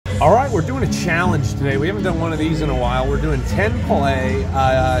All right, we're doing a challenge today. We haven't done one of these in a while. We're doing 10 play.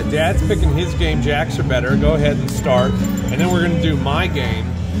 Dad's picking his game, Jacks or better. Go ahead and start. And then we're going to do my game.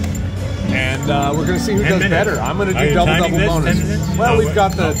 And we're going to see who does better. I'm going to do double bonus. Well, we've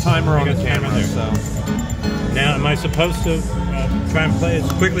got the timer on the camera. So now, am I supposed to try and play as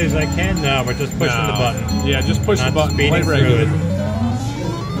quickly as I can? No, we're just pushing the button. Yeah, just push the button. Play regular.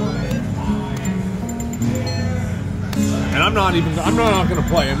 And I'm not going to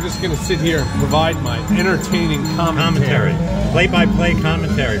play. I'm just going to sit here and provide my entertaining commentary. Play-by-play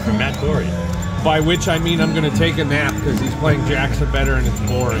commentary from Matt Gorey. By which I mean I'm going to take a nap because he's playing Jacks or better and it's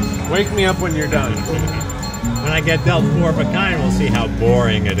boring. Wake me up when you're done. When I get dealt 4 of a kind, we'll see how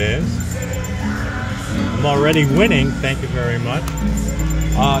boring it is. I'm already winning. Thank you very much.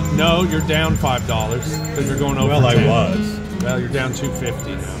 No, you're down $5 because you're going over. Well, 10. I was. Well, you're down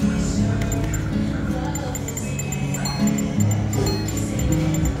 $2.50 now.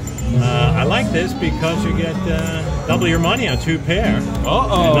 I like this because you get double your money on 2 pair.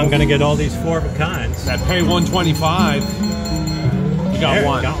 Uh-oh. And I'm going to get all these 4 of a kinds. That pay $125. You got there,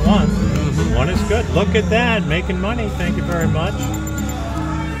 one. Got one. Mm-hmm. One is good. Look at that. Making money. Thank you very much.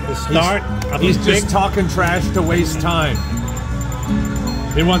 The start. He's just talking trash to waste time.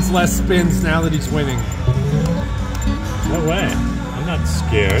 He wants less spins now that he's winning. No way. I'm not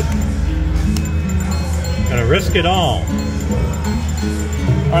scared. Gonna risk it all.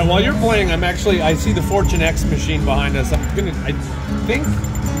 All right, while you're playing, I see the Fortune X machine behind us. I think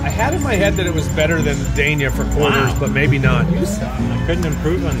I had in my head that it was better than Dania for quarters, but maybe not. I couldn't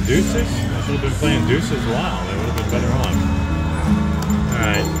improve on deuces. I should have been playing deuces. Wow, they would have been better off. All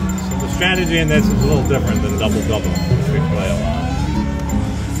right, so the strategy in this is a little different than double-double, which we play a lot.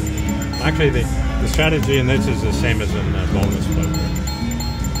 Actually, the strategy in this is the same as in bonus poker.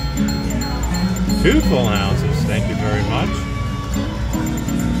 2 full houses, thank you very much.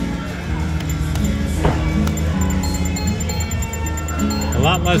 A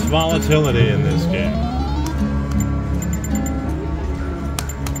lot less volatility in this game.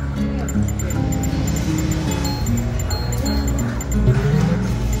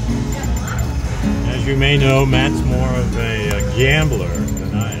 As you may know, Matt's more of a gambler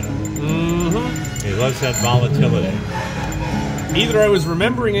than I am. Mm-hmm. He loves that volatility. Either I was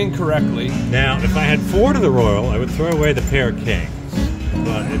remembering incorrectly. Now, if I had 4 to the Royal, I would throw away the pair of kings.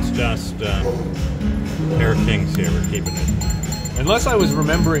 But it's just pair of kings here. We're keeping it. Unless I was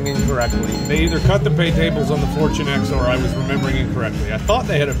remembering incorrectly. They either cut the pay tables on the Fortune X or I was remembering incorrectly. I thought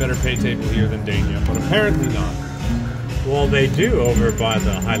they had a better pay table here than Dania, but apparently not. Well, they do over by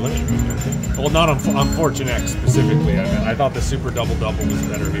the high limit room, don't they? Well, not on Fortune X specifically. I thought the Super Double-Double was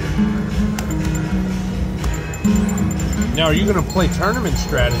better here. Now, are you going to play tournament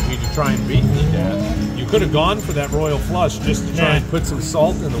strategy to try and beat me, Dad? You could have gone for that Royal Flush just to try and put some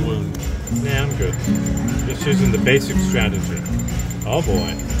salt in the wound. Nah, I'm good. Just using the basic strategy. Oh boy,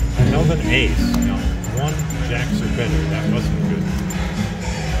 I held an ace. No, 1 Jacks or better. That wasn't good.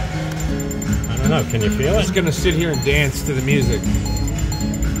 I don't know. Can you feel it? I'm just gonna sit here and dance to the music.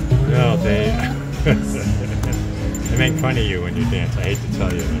 No, they they make fun of you when you dance. I hate to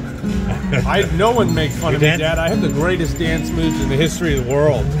tell you that. No one makes fun of me, Dad. I have the greatest dance moves in the history of the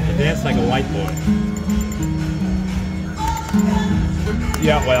world. You dance like a white boy.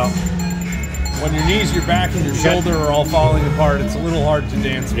 Yeah, well, when your knees, your back, and your shoulder are all falling apart, it's a little hard to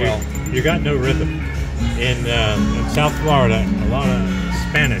dance well. You got no rhythm. In South Florida, a lot of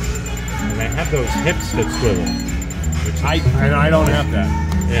Spanish, and they have those hips that swivel. And I don't have that.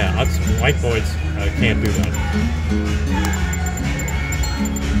 Yeah, us white boys can't do that.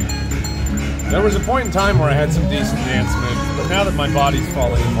 There was a point in time where I had some decent dance moves, but now that my body's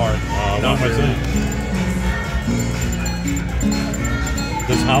falling apart, not what was really. it?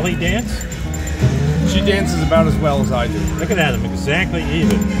 Does Holly dance? She dances about as well as I do. Look at that, I'm exactly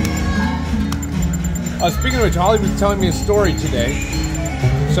even. Speaking of which, Holly was telling me a story today.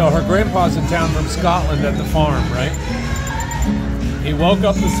 So her grandpa's in town from Scotland at the farm, right? He woke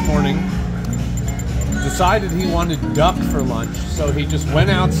up this morning, decided he wanted duck for lunch, so he just went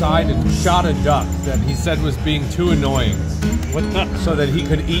outside and shot a duck that he said was being too annoying. What duck? So that he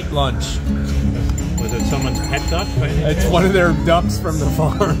could eat lunch. Was it someone's pet duck? It's one of their ducks from the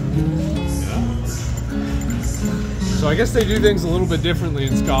farm. Yeah. So I guess they do things a little bit differently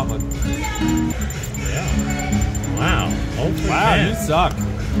in Scotland. Yeah. Wow. Wow, 10. You suck.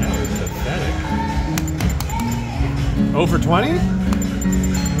 That was pathetic. 0 for 20? No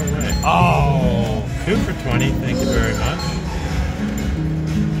way. Oh. 2 for 20, thank you very much.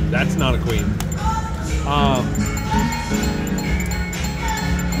 That's not a queen.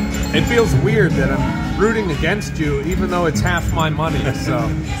 It feels weird that I'm rooting against you, even though it's half my money, so...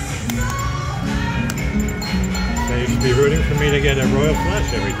 So you should be rooting for me to get a royal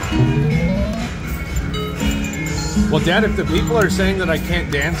flush every time. Well, Dad, if the people are saying that I can't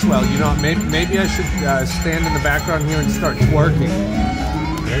dance well, you know, maybe I should stand in the background here and start twerking.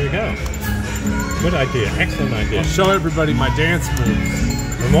 There you go. Good idea. Excellent idea. I'll show everybody my dance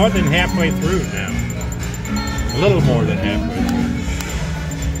moves. We're more than halfway through now. A little more than halfway through.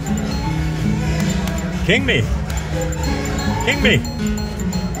 King me! King me!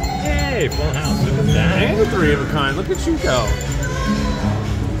 Yay, full house. Look at that. And a 3 of a kind. Look at you go.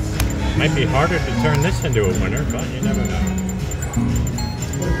 Might be harder to turn this into a winner, but you never know.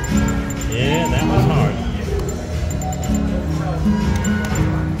 Yeah, that was hard.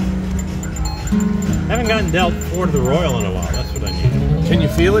 Haven't gotten dealt 4 to the royal in a while. That's what I need. Can you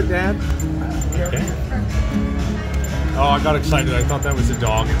feel it, Dad? Okay. Oh, I got excited. I thought that was a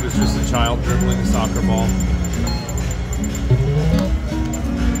dog. It was just a child dribbling a soccer ball.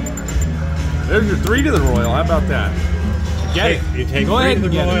 There's your 3 to the royal. How about that? Get it. You take Go 3 ahead to and the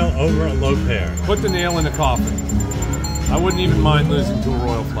get royal it. over a low pair. Put the nail in the coffin. I wouldn't even mind losing to a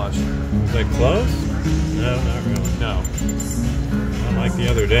royal flush. Was that close? No, not really. No. Unlike the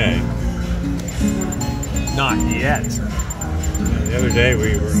other day. Not yet. The other day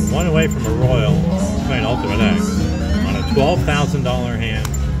we were 1 away from a royal playing Ultimate X on a $12,000 hand,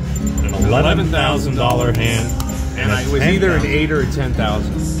 an $11,000 hand, and it was either an 8 or a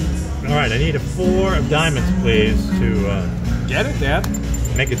 10,000. All right, I need a 4 of diamonds, please, to get it, Dad.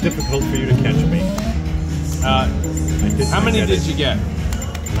 Make it difficult for you to catch me. How many did you get?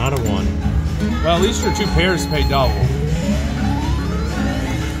 Not a 1. Well, at least your 2 pairs pay double.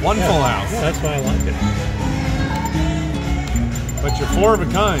 1 full house. Yeah, that's why I like it. But your 4 of a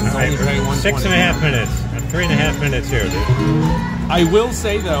kind only pay 1. 6.5 minutes. 3.5 minutes here, dude. I will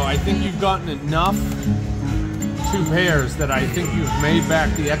say though, I think you've gotten enough 2 pairs that I think you've made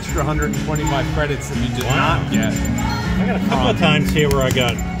back the extra 125 credits that you did not get. I got a couple of times here where I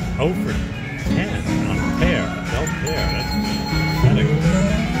got 0 for 10 on a pair, dealt pair. That's pathetic.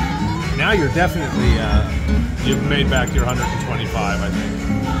 Now you're definitely you've made back your 125, I think.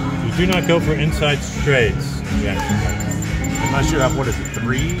 You do not go for inside straights, Jackson. Unless you have, what is it,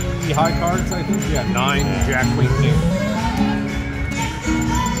 3 high cards, I think? Yeah, 9, Jack, Queen, King.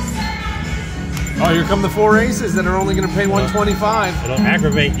 Oh, here come the 4 aces that are only going to pay 125. It'll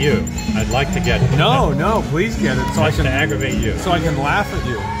aggravate you. I'd like to get it. No, please get it. So I can aggravate you. So I can laugh at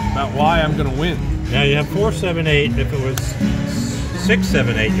you about why I'm going to win. Now you have 4, 7, 8. If it was 6,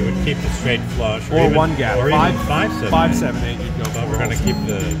 7, 8, you would keep the straight flush. Or even, 1 gap. Or 5, 5, 7, 8. You'd go. But we're going to keep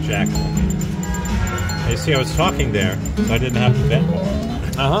the jack. You see, I was talking there, so I didn't have to bet more.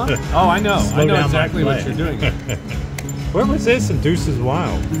 Oh, I know. I know exactly what you're doing. Where was this in Deuces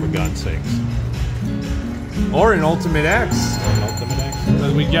Wild, for God's sakes? Or in Ultimate X. Ultimate X.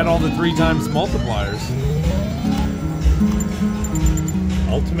 Because we get all the 3 times multipliers.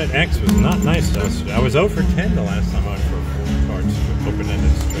 Ultimate X was not nice to us. I was 0 for 10 the last time I went for a 4 cards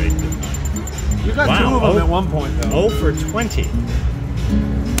open-ended straight. You got 2 of them at one point, though. 0 for 20.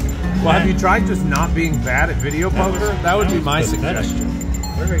 Well, have you tried just not being bad at video poker? That would be my suggestion.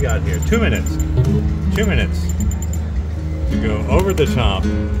 What do we got here? 2 minutes. 2 minutes to go over the top,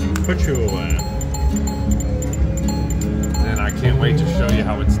 put you away. And I can't wait to show you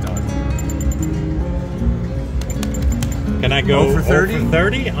how it's done. Can I go 0 for 30? 0 for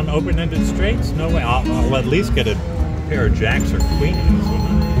 30 on open-ended straights? No way. I'll at least get a pair of jacks or queens.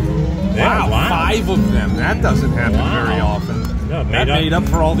 Wow, 5 of them. That doesn't happen very often. No, that made up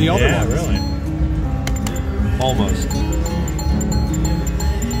for all the other ones. Yeah, really. Almost.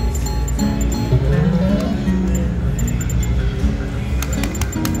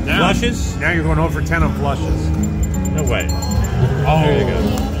 Flushes? Now you're going over 10 on flushes. No way. Oh. There you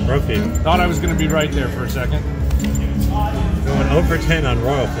go. Broke even. Thought I was going to be right there for a second. Going 0 for 10 on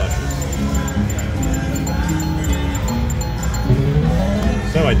royal flushes.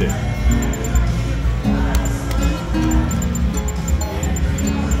 So I did.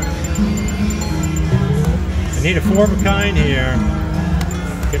 I need a 4 of a kind here.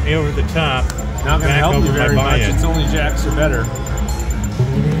 Get me over the top. Not going to help you very much. It's only jacks or better.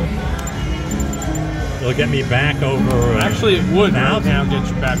 It'll get me back over. Actually, it would right now get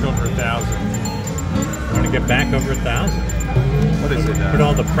you back over 1,000. I want to get back over 1,000. What is it? Put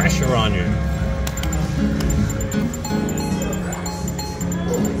all the pressure on you.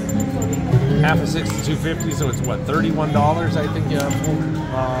 Half a 6 to 250, so it's what, $31? I think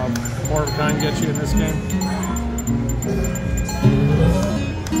 4 of a kind gets you in this game.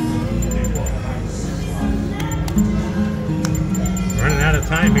 Running out of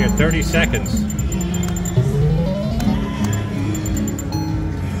time here, 30 seconds.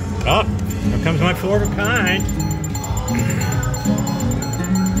 Oh, here comes my 4 of a kind.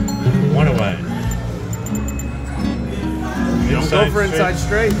 1 away. You don't go for inside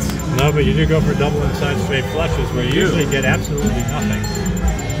straights. No, but you do go for double inside straight flushes where you usually get absolutely nothing.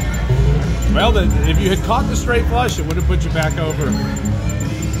 Well, then, if you had caught the straight flush, it would have put you back over.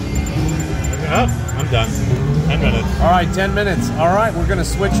 Oh, I'm done. 10 minutes. All right, 10 minutes. All right, we're going to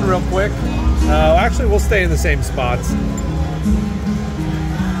switch real quick. Actually, we'll stay in the same spots.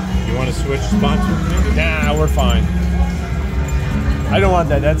 You want to switch spots with me? Nah, we're fine. I don't want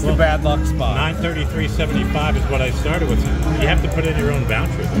that. That's the bad luck spot. 933.75 is what I started with. You have to put in your own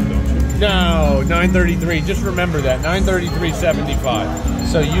voucher, though, don't you? No, 933. Just remember that. 933.75.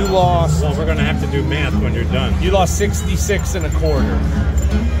 So you lost. Well, we're going to have to do math when you're done. You lost 66 1/4.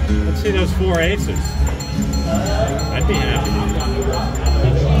 Let's see those 4 aces. I'd be happy.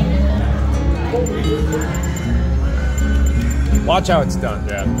 Watch how it's done,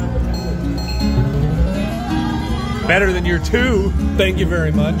 Dad. Better than your 2. Thank you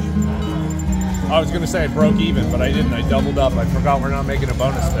very much. I was going to say I broke even, but I didn't. I doubled up. I forgot we're not making a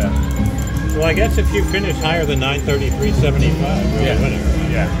bonus bet. Well, I guess if you finish higher than 933.75, you're a winner.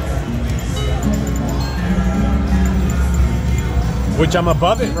 Yeah. Which I'm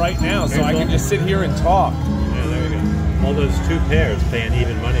above it right now, so I can just sit here and talk. Yeah, there you go. All those 2 pairs paying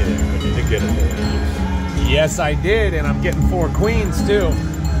even money there, but you did get it there. Yes, I did, and I'm getting 4 queens, too.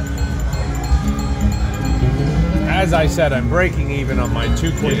 As I said, I'm breaking even on my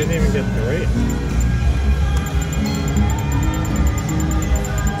 2 queens. You didn't even get 3.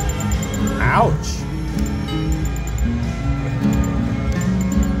 Ouch.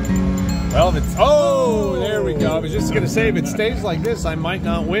 Well, if it's... Oh, there we go. I was just going to say, if it stays like this, I might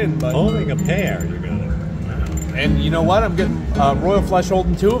not win, but... Holding a pair, you're going to... Wow. And you know what? I'm getting Royal Flush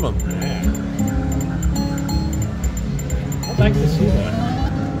holding 2 of them. Yeah. I'd like to see that.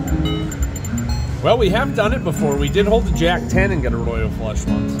 Well, we have done it before. We did hold the Jack 10 and get a Royal Flush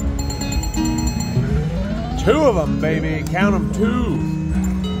once. 2 of them, baby. Count them, 2.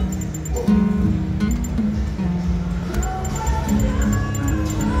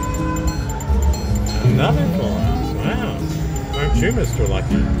 Another bonus. Wow. Aren't you Mr.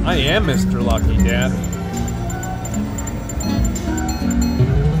 Lucky? I am Mr. Lucky, Dad.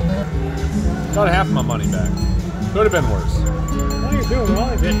 Got half my money back. Could have been worse. Well, you're doing well.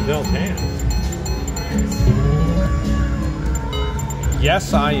 You're getting dealt hands.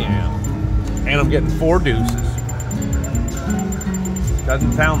 Yes, I am. And I'm getting 4 deuces.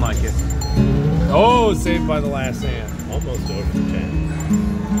 Doesn't sound like it. Oh, saved by the last hand. Almost over the 10.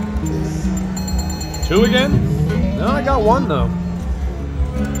 2 again? No, I got 1 though.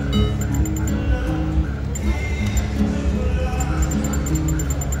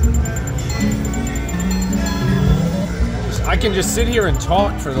 I can just sit here and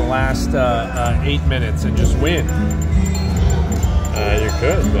talk for the last 8 minutes and just win. You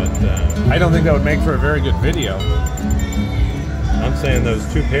could, but... I don't think that would make for a very good video. I'm saying those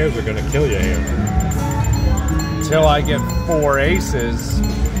 2 pairs are going to kill you here. Until I get 4 aces.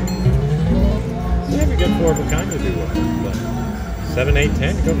 Yeah, if you get 4 of a kind, you do well. But 7, 8,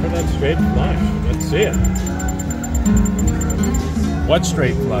 10, go for that straight flush. Let's see it. What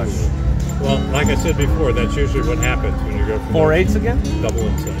straight flush? Well, like I said before, that's usually what happens when you go for 4 8s again? Double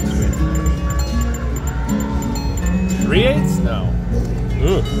inside straight. 3 8s? No.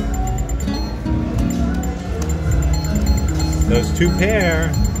 Ooh. Those 2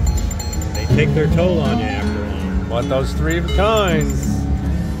 pair, they take their toll on you after all. What, those 3 of a kinds?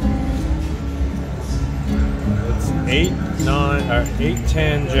 It's 8, 9, or 8,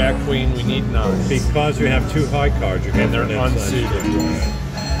 10, Jack, Queen. We need 9. Because you have 2 high cards, you and they're unsuited.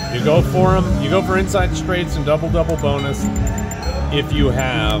 You go for them. You go for inside straights and double bonus if you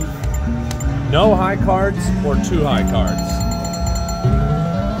have no high cards or 2 high cards.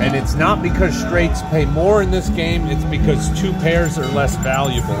 And it's not because straights pay more in this game, it's because 2 pairs are less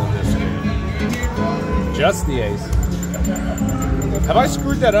valuable in this game. Just the ace. Have I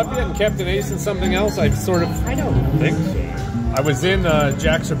screwed that up yet and kept an ace in something else? I don't think so. I was in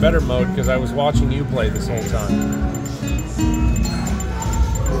Jacks Are Better mode because I was watching you play this whole time.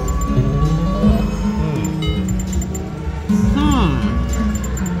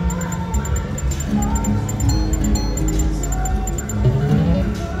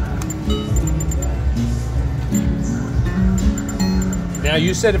 Now,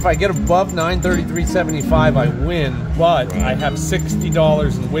 you said if I get above 933.75, I win, but I have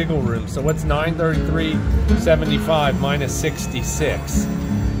 $60 in wiggle room. So what's 933.75 minus 66?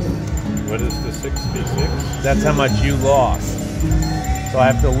 What is the 66? That's how much you lost. So I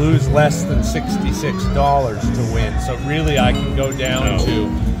have to lose less than $66 to win. So really, I can go down to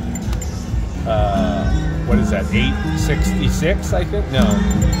is that, 866, I think? No.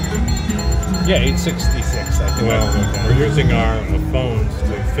 Yeah, 866, I think. Well, we're using our phones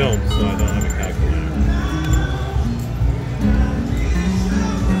to film, so I don't have a calculator.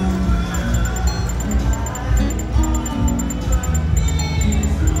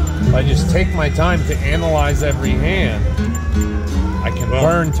 If I just take my time to analyze every hand, I can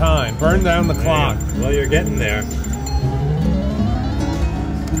burn time, burn down the clock. Well, you're getting there.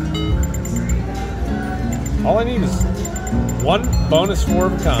 All I need is one bonus 4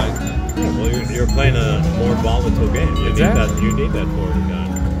 of a kind. Yeah, well, you're playing a more volatile game. You Exactly. need that 4 of a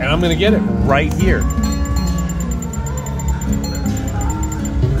kind. And I'm going to get it right here.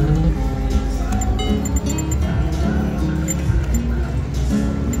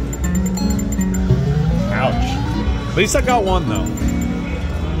 Ouch. At least I got one, though. You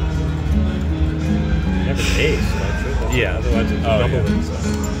have an ace, don't you? Yeah. Otherwise, it's a double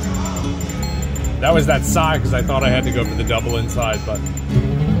inside. That was that side because I thought I had to go for the double inside, but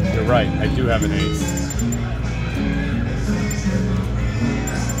you're right. I do have an ace.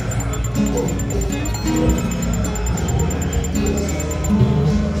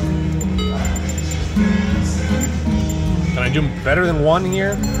 Can I do better than 1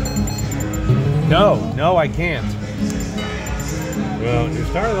 here? No, I can't. Well, you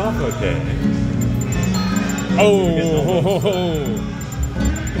started off okay. Oh,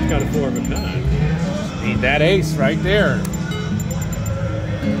 You got a 4 of a kind. need that ace right there.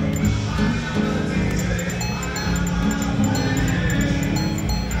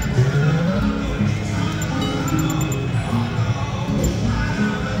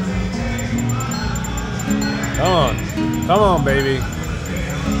 Come on, baby.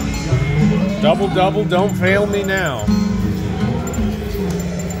 Double, double, don't fail me now.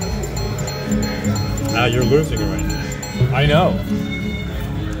 Now you're losing it right now. I know.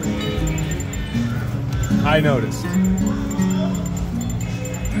 I noticed. If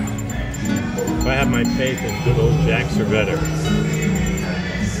I have my faith in good old jacks are better.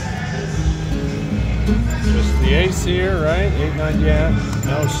 Just the ace here, right? 8, 9, yeah.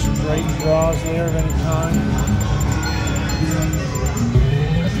 No straight draws there of any kind.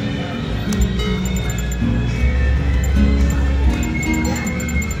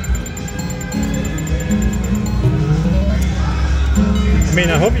 I mean,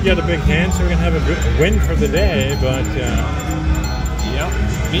 I hope you get a big hand so we can have a good win for the day, but... Yep,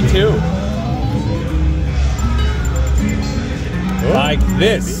 me too. Oh, Like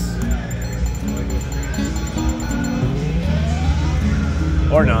this.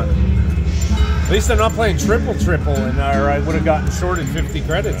 Or not. At least I'm not playing triple, and or I would have gotten shorted 50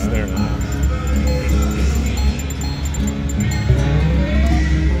 credits there.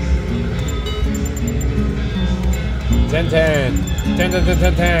 10, 10. 10, 10, 10,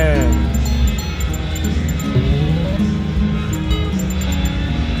 10, 10.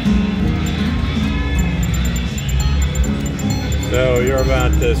 So you're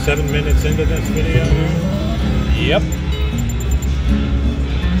about 7 minutes into this video now? Yep.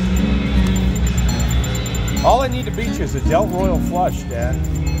 All I need to beat you is a Delt Royal flush, Dad.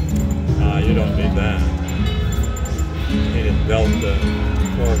 You don't need that. You need a Delt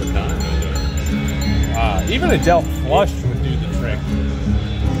 4 of a kind. Even a Delt flush would do the trick.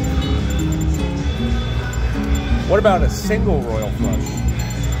 What about a single Royal flush?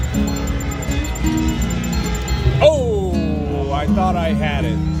 Oh, I thought I had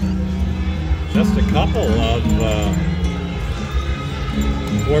it. Just a couple of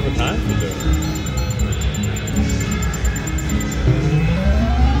 4 of a kind to do.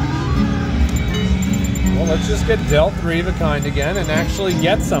 Well, let's just get Delt 3 of a kind again and actually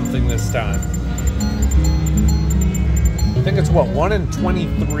get something this time. I think it's what, 1 in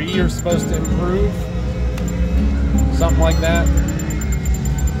 23 you're supposed to improve? Something like that.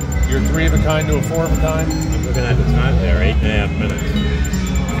 You're 3 of a kind to a 4 of a kind. I'm looking at the time there, 8.5 minutes.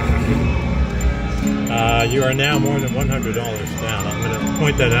 You are now more than $100 down. I'm going to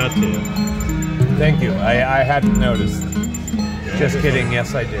point that out to you. Thank you. I hadn't noticed. Just kidding.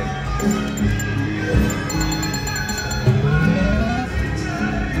 Yes, I did.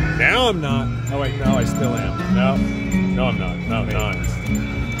 Now I'm not. Oh wait, no, I still am. No, no, I'm not. No, nice.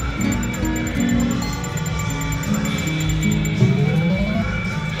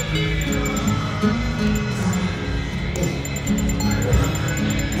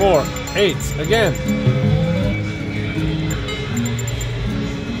 Four, 8 again.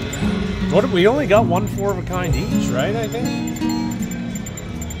 What? We only got 1 4 of a kind each, right? I think.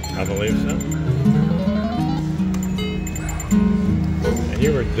 I believe so.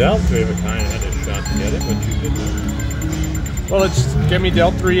 You were dealt 3 of a kind and had a shot to get it, but you didn't. Well, let's get me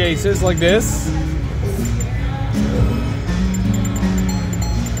dealt 3 aces like this.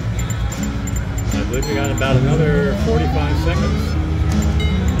 believe we got about another 45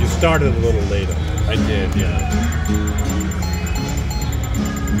 seconds. You started a little later. I did, yeah.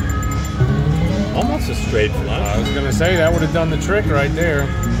 Almost a straight flush. I was gonna say that would have done the trick right there.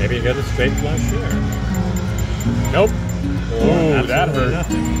 Maybe you get a straight flush here. Nope. Or Oh, that hurt.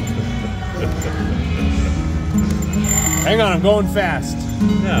 nothing. Hang on, I'm going fast.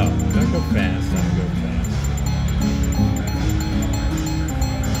 No, don't go fast. Don't go fast.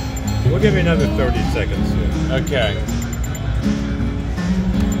 We'll give you another 30 seconds here. Okay.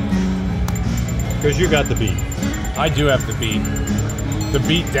 Because you got the beat. I do have the beat. The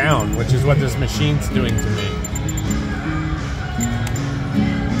beat down, which is what this machine's doing to me.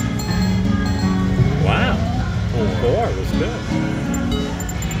 Wow. 4 was good.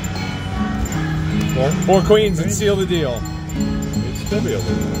 4 queens and seal the deal. It'd still be a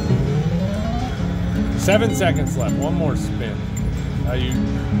little. 7 seconds left. One more spin.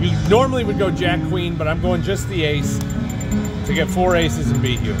 You normally would go jack queen, but I'm going just the ace to get 4 aces and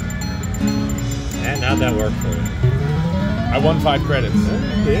beat you. And how'd that work for you? I won 5 credits.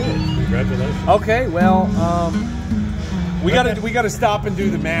 Oh, you did. Congratulations. Okay, well, we gotta stop and do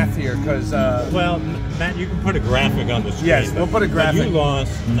the math here, because Well, Matt, you can put a graphic on the screen. Yes, we'll put a graphic. You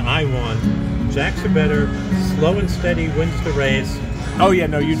lost and I won. Jacks are better. Slow and steady wins the race. oh yeah,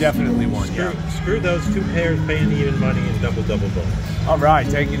 no, you definitely won. Yeah. Screw those 2 pairs paying even money and double bonus. All right,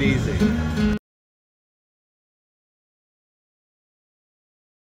 take it easy.